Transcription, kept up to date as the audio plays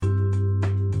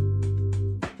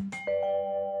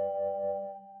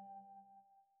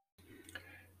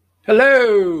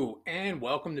Hello and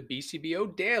welcome to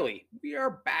BCBO Daily. We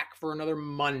are back for another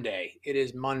Monday. It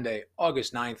is Monday,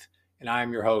 August 9th, and I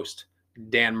am your host,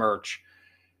 Dan Murch.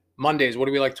 Mondays, what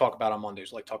do we like to talk about on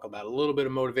Mondays? We like to talk about a little bit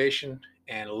of motivation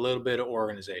and a little bit of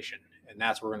organization, and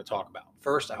that's what we're going to talk about.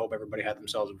 First, I hope everybody had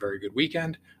themselves a very good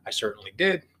weekend. I certainly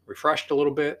did. Refreshed a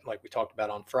little bit, like we talked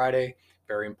about on Friday.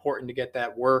 Very important to get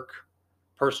that work,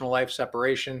 personal life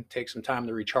separation. Take some time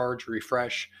to recharge,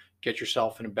 refresh, get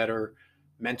yourself in a better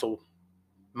mental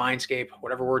mindscape,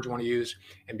 whatever word you want to use,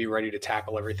 and be ready to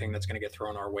tackle everything that's going to get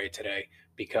thrown our way today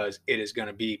because it is going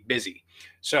to be busy.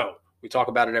 So we talk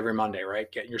about it every Monday,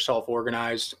 right? Getting yourself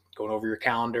organized, going over your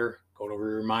calendar, going over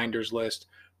your reminders list,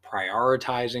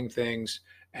 prioritizing things,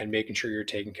 and making sure you're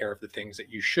taking care of the things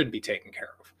that you should be taking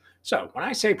care of. So when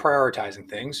I say prioritizing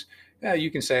things,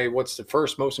 you can say what's the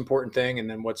first most important thing and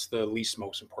then what's the least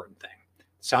most important thing. It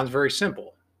sounds very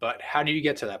simple, but how do you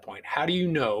get to that point? How do you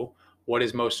know what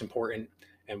is most important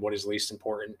and what is least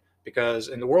important? Because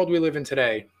in the world we live in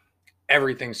today,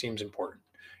 everything seems important.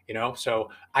 So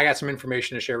I got some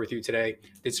information to share with you today.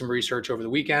 Did some research over the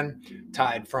weekend.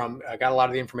 I got a lot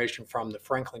of the information from the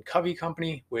Franklin Covey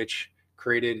Company, which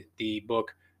created the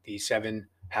book, The 7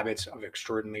 Habits of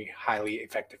Extraordinarily Highly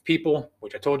Effective People,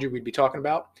 which I told you we'd be talking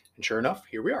about. And sure enough,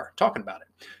 here we are talking about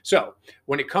it. So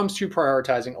when it comes to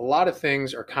prioritizing, a lot of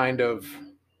things are kind of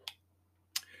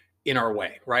in our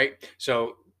way, right?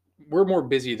 So we're more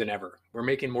busy than ever. We're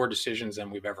making more decisions than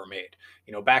we've ever made.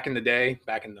 Back in the day,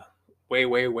 back in the way,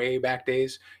 way, way back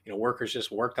days, workers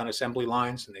just worked on assembly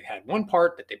lines and they had one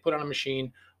part that they put on a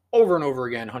machine over and over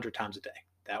again 100 times a day.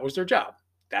 That was their job.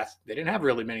 They didn't have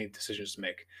really many decisions to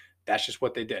make. That's just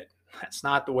what they did. That's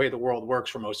not the way the world works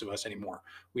for most of us anymore.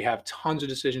 We have tons of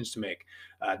decisions to make.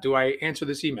 Do I answer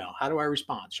this email? How do I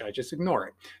respond? Should I just ignore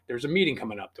it? There's a meeting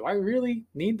coming up. Do I really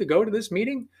need to go to this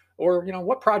meeting? Or,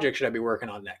 what project should I be working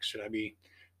on next? Should I be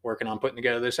working on putting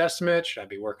together this estimate? Should I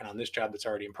be working on this job that's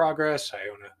already in progress? I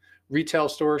own a retail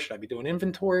store. Should I be doing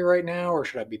inventory right now? Or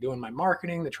should I be doing my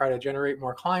marketing to try to generate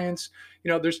more clients?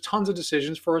 There's tons of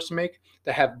decisions for us to make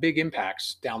that have big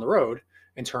impacts down the road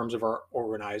in terms of our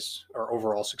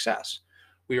overall success.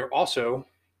 We are also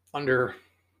under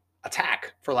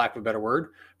attack, for lack of a better word,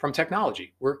 from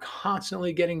technology. We're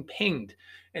constantly getting pinged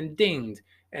and dinged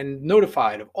and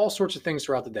notified of all sorts of things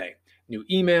throughout the day. New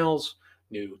emails,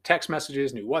 new text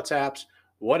messages, new WhatsApps,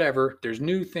 whatever. There's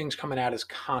new things coming at us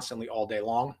constantly all day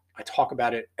long. I talk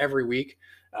about it every week,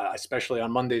 especially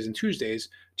on Mondays and Tuesdays,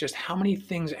 just how many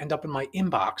things end up in my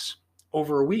inbox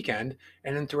over a weekend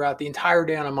and then throughout the entire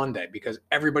day on a Monday because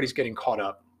everybody's getting caught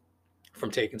up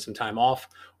from taking some time off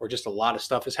or just a lot of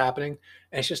stuff is happening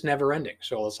and it's just never ending.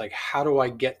 So it's like, how do I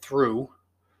get through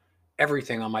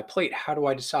everything on my plate? How do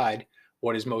I decide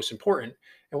what is most important?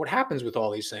 And what happens with all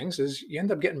these things is you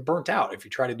end up getting burnt out if you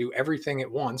try to do everything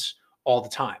at once all the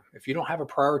time. If you don't have a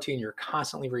priority and you're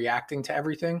constantly reacting to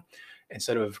everything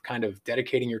instead of kind of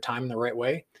dedicating your time in the right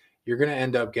way, you're going to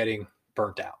end up getting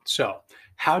burnt out. So,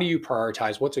 how do you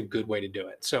prioritize? What's a good way to do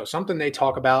it? So, something they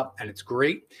talk about, and it's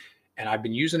great, and I've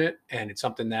been using it, and it's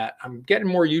something that I'm getting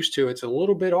more used to. It's a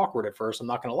little bit awkward at first, I'm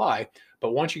not going to lie,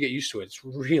 but once you get used to it, it's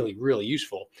really, really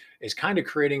useful. Is kind of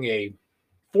creating a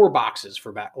 4 boxes,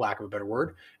 for lack of a better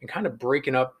word, and kind of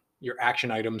breaking up your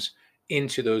action items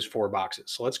into those 4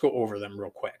 boxes. So let's go over them real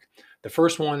quick. The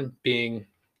first one being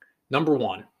number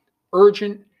one,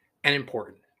 urgent and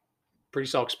important. Pretty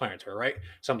self-explanatory, right?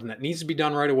 Something that needs to be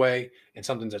done right away and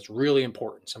something that's really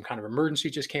important. Some kind of emergency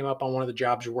just came up on one of the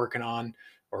jobs you're working on,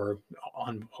 or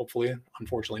on, hopefully,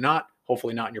 unfortunately not,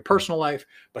 hopefully not in your personal life,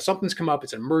 but something's come up,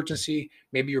 it's an emergency.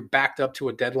 Maybe you're backed up to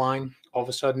a deadline. All of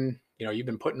a sudden, you've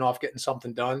been putting off getting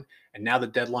something done, and now the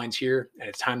deadline's here and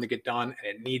it's time to get done, and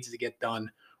it needs to get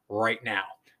done right now.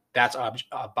 That's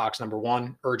box number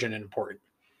one, urgent and important.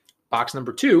 Box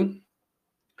number two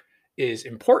is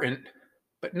important,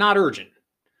 but not urgent.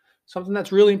 Something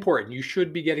that's really important. You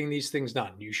should be getting these things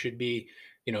done. You should be,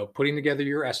 putting together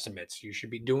your estimates. You should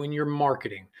be doing your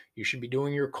marketing. You should be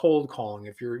doing your cold calling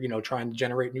if you're, trying to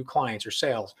generate new clients or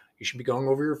sales. You should be going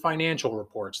over your financial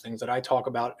reports, things that I talk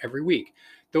about every week.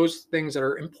 Those things that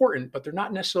are important, but they're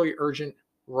not necessarily urgent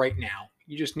right now.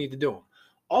 You just need to do them.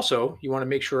 Also, you want to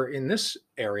make sure in this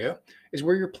area is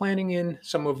where you're planning in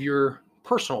some of your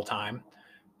personal time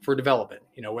for development,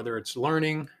 whether it's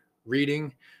learning,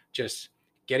 reading, just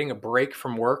getting a break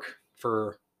from work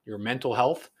for your mental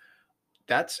health.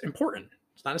 That's important.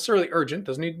 It's not necessarily urgent,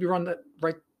 doesn't need to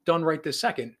be done right this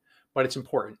second, but it's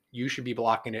important. You should be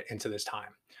blocking it into this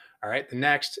time. All right. The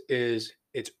next is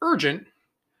it's urgent,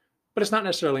 but it's not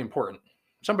necessarily important.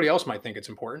 Somebody else might think it's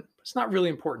important, but it's not really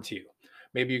important to you.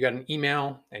 Maybe you got an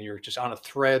email and you're just on a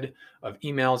thread of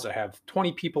emails that have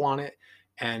 20 people on it,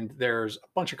 and there's a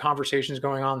bunch of conversations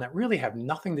going on that really have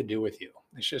nothing to do with you.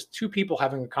 It's just two people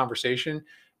having a conversation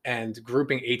and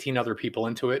grouping 18 other people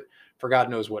into it for God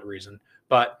knows what reason.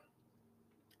 But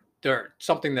they're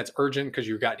something that's urgent because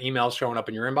you've got emails showing up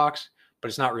in your inbox, but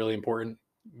it's not really important.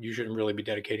 You shouldn't really be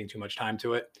dedicating too much time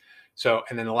to it. So,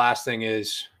 and then the last thing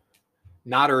is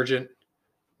not urgent,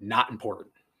 not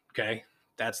important. Okay.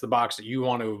 That's the box that you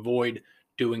want to avoid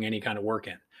doing any kind of work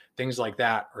in. Things like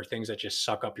that are things that just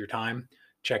suck up your time.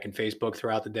 Checking Facebook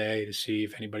throughout the day to see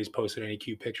if anybody's posted any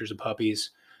cute pictures of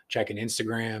puppies, checking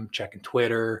Instagram, checking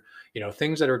Twitter,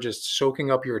 things that are just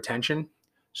soaking up your attention,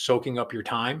 soaking up your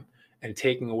time, and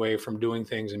taking away from doing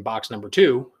things in box number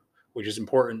two, which is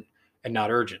important and not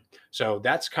urgent. So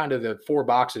that's kind of the four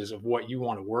boxes of what you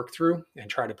want to work through and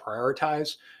try to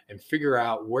prioritize and figure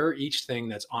out where each thing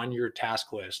that's on your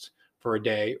task list for a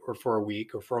day or for a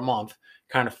week or for a month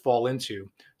kind of fall into,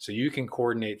 so you can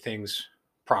coordinate things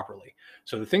properly.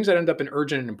 So the things that end up in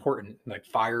urgent and important, like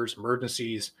fires,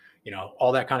 emergencies,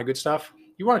 all that kind of good stuff,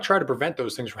 you want to try to prevent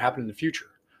those things from happening in the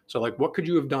future. So like, what could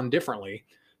you have done differently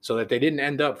so that they didn't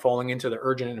end up falling into the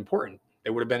urgent and important? They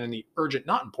would have been in the urgent,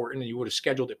 not important, and you would have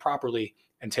scheduled it properly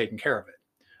and taken care of it.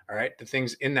 All right. The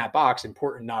things in that box,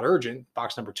 important, not urgent,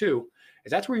 box number two, is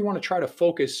that's where you want to try to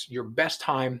focus your best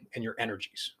time and your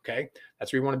energies. Okay.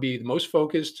 That's where you want to be the most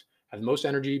focused, have the most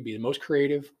energy, be the most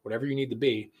creative, whatever you need to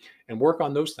be, and work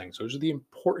on those things. Those are the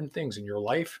important things in your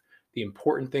life, the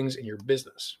important things in your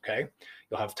business. Okay.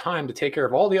 You'll have time to take care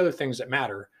of all the other things that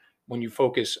matter when you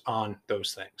focus on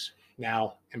those things.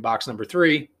 Now, in box number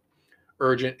three,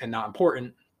 urgent and not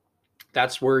important,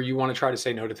 that's where you want to try to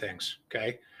say no to things.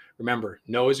 Okay. Remember,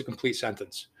 no is a complete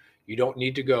sentence. You don't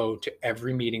need to go to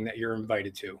every meeting that you're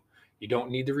invited to. You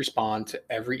don't need to respond to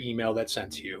every email that's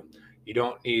sent to you. You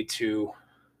don't need to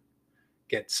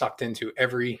get sucked into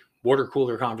every water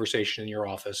cooler conversation in your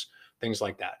office, things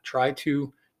like that. Try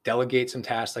to delegate some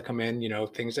tasks that come in,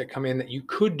 things that come in that you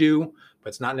could do, but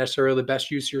it's not necessarily the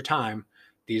best use of your time.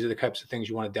 These are the types of things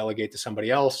you want to delegate to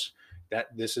somebody else. That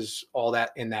this is all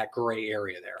that in that gray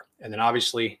area there. And then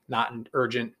obviously not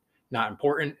urgent, not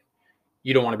important.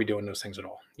 You don't want to be doing those things at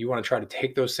all. You want to try to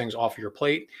take those things off of your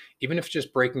plate. Even if it's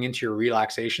just breaking into your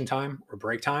relaxation time or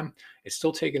break time, it's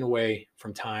still taken away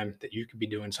from time that you could be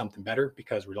doing something better,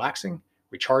 because relaxing,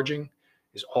 recharging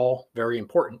is all very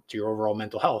important to your overall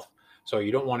mental health. So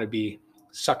you don't want to be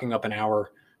sucking up an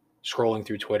hour scrolling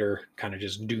through Twitter, kind of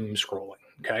just doom scrolling.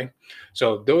 Okay.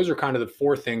 So those are kind of the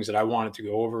four things that I wanted to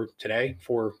go over today,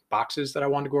 four boxes that I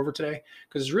wanted to go over today,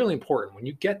 because it's really important when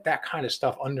you get that kind of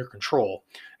stuff under control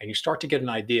and you start to get an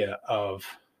idea of,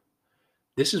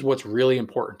 this is what's really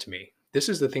important to me. This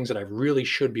is the things that I really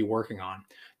should be working on.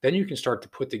 Then you can start to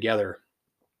put together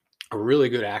a really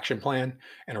good action plan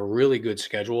and a really good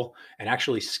schedule, and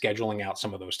actually scheduling out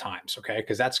some of those times. Okay.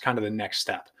 Because that's kind of the next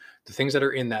step. The things that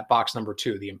are in that box number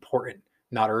two, the important,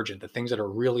 not urgent, the things that are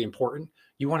really important,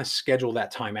 you want to schedule that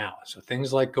time out. So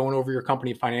things like going over your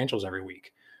company financials every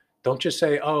week. Don't just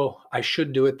say, oh, I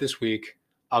should do it this week.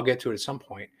 I'll get to it at some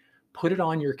point. Put it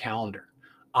on your calendar.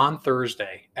 On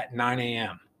Thursday at 9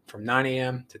 a.m., from 9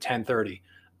 a.m. to 10:30,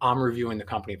 I'm reviewing the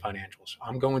company financials.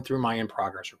 I'm going through my in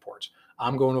progress reports.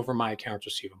 I'm going over my accounts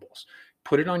receivables.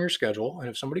 Put it on your schedule. And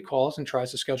if somebody calls and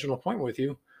tries to schedule an appointment with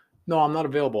you, no, I'm not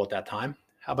available at that time.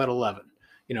 How about 11?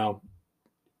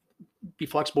 Be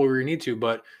flexible where you need to,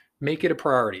 but make it a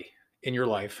priority in your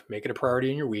life, make it a priority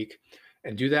in your week,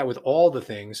 and do that with all the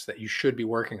things that you should be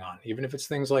working on. Even if it's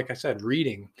things like I said,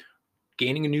 reading,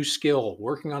 gaining a new skill,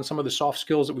 working on some of the soft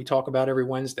skills that we talk about every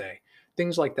Wednesday,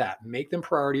 things like that. Make them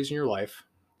priorities in your life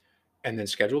and then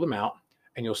schedule them out.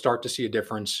 And you'll start to see a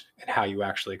difference in how you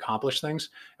actually accomplish things.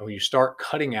 And when you start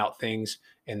cutting out things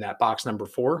in that box number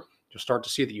four, you'll start to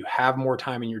see that you have more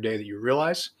time in your day that you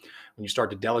realize. When you start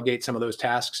to delegate some of those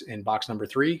tasks in box number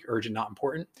three, urgent, not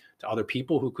important, to other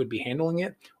people who could be handling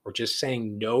it, or just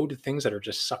saying no to things that are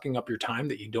just sucking up your time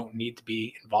that you don't need to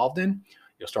be involved in,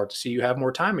 you'll start to see you have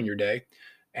more time in your day,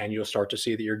 and you'll start to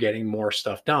see that you're getting more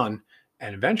stuff done.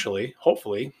 And eventually,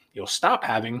 hopefully, you'll stop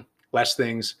having less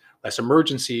things, less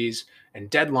emergencies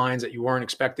and deadlines that you weren't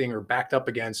expecting or backed up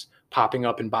against popping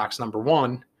up in box number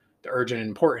one, the urgent and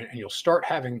important, and you'll start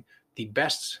having the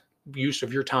best use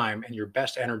of your time and your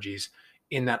best energies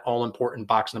in that all important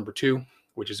box number two,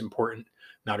 which is important,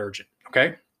 not urgent.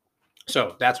 Okay.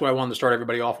 So that's what I wanted to start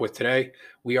everybody off with today.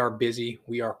 We are busy.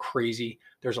 We are crazy.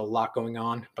 There's a lot going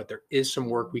on, but there is some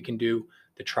work we can do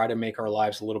to try to make our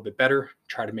lives a little bit better,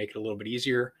 try to make it a little bit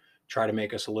easier, try to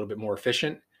make us a little bit more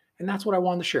efficient. And that's what I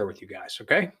wanted to share with you guys.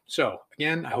 Okay. So,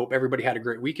 again, I hope everybody had a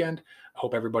great weekend. I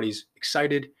hope everybody's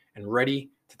excited and ready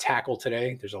to tackle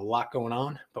today. There's a lot going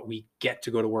on, but we get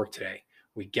to go to work today.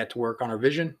 We get to work on our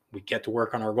vision. We get to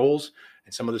work on our goals.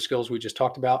 And some of the skills we just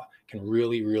talked about can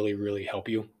really, really, really help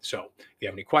you. So, if you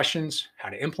have any questions, how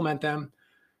to implement them,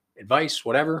 advice,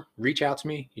 whatever, reach out to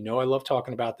me. You know, I love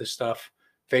talking about this stuff.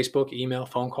 Facebook, email,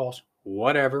 phone calls,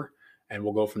 whatever, and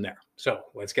we'll go from there. So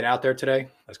let's get out there today.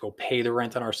 Let's go pay the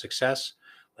rent on our success.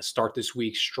 Let's start this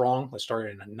week strong. Let's start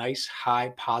in a nice,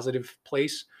 high, positive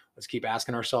place. Let's keep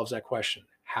asking ourselves that question.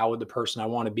 How would the person I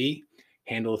want to be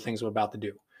handle the things I'm about to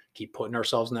do? Keep putting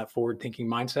ourselves in that forward thinking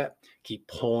mindset, keep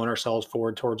pulling ourselves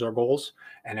forward towards our goals.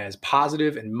 And as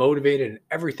positive and motivated in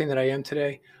everything that I am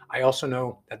today, I also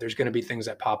know that there's going to be things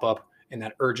that pop up in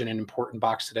that urgent and important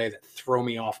box today that throw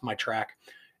me off my track.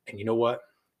 And you know what?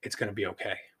 It's going to be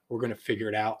okay. We're going to figure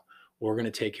it out. We're going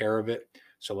to take care of it.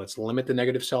 So let's limit the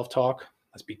negative self-talk.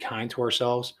 Let's be kind to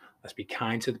ourselves. Let's be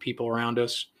kind to the people around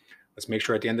us. Let's make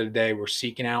sure at the end of the day, we're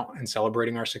seeking out and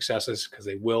celebrating our successes because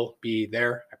they will be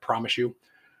there. I promise you.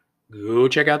 Go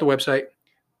check out the website,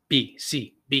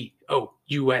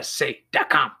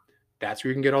 BCBOUSA.com. That's where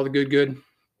you can get all the good.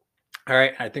 All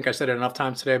right. I think I said it enough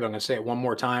times today, but I'm going to say it one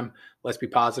more time. Let's be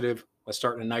positive. Let's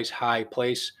start in a nice high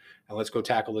place and let's go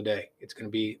tackle the day. It's going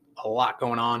to be a lot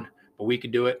going on, but we can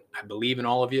do it. I believe in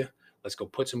all of you. Let's go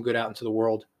put some good out into the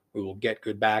world. We will get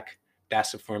good back.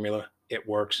 That's the formula. It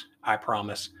works. I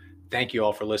promise. Thank you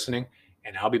all for listening.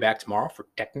 And I'll be back tomorrow for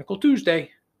Technical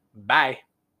Tuesday. Bye.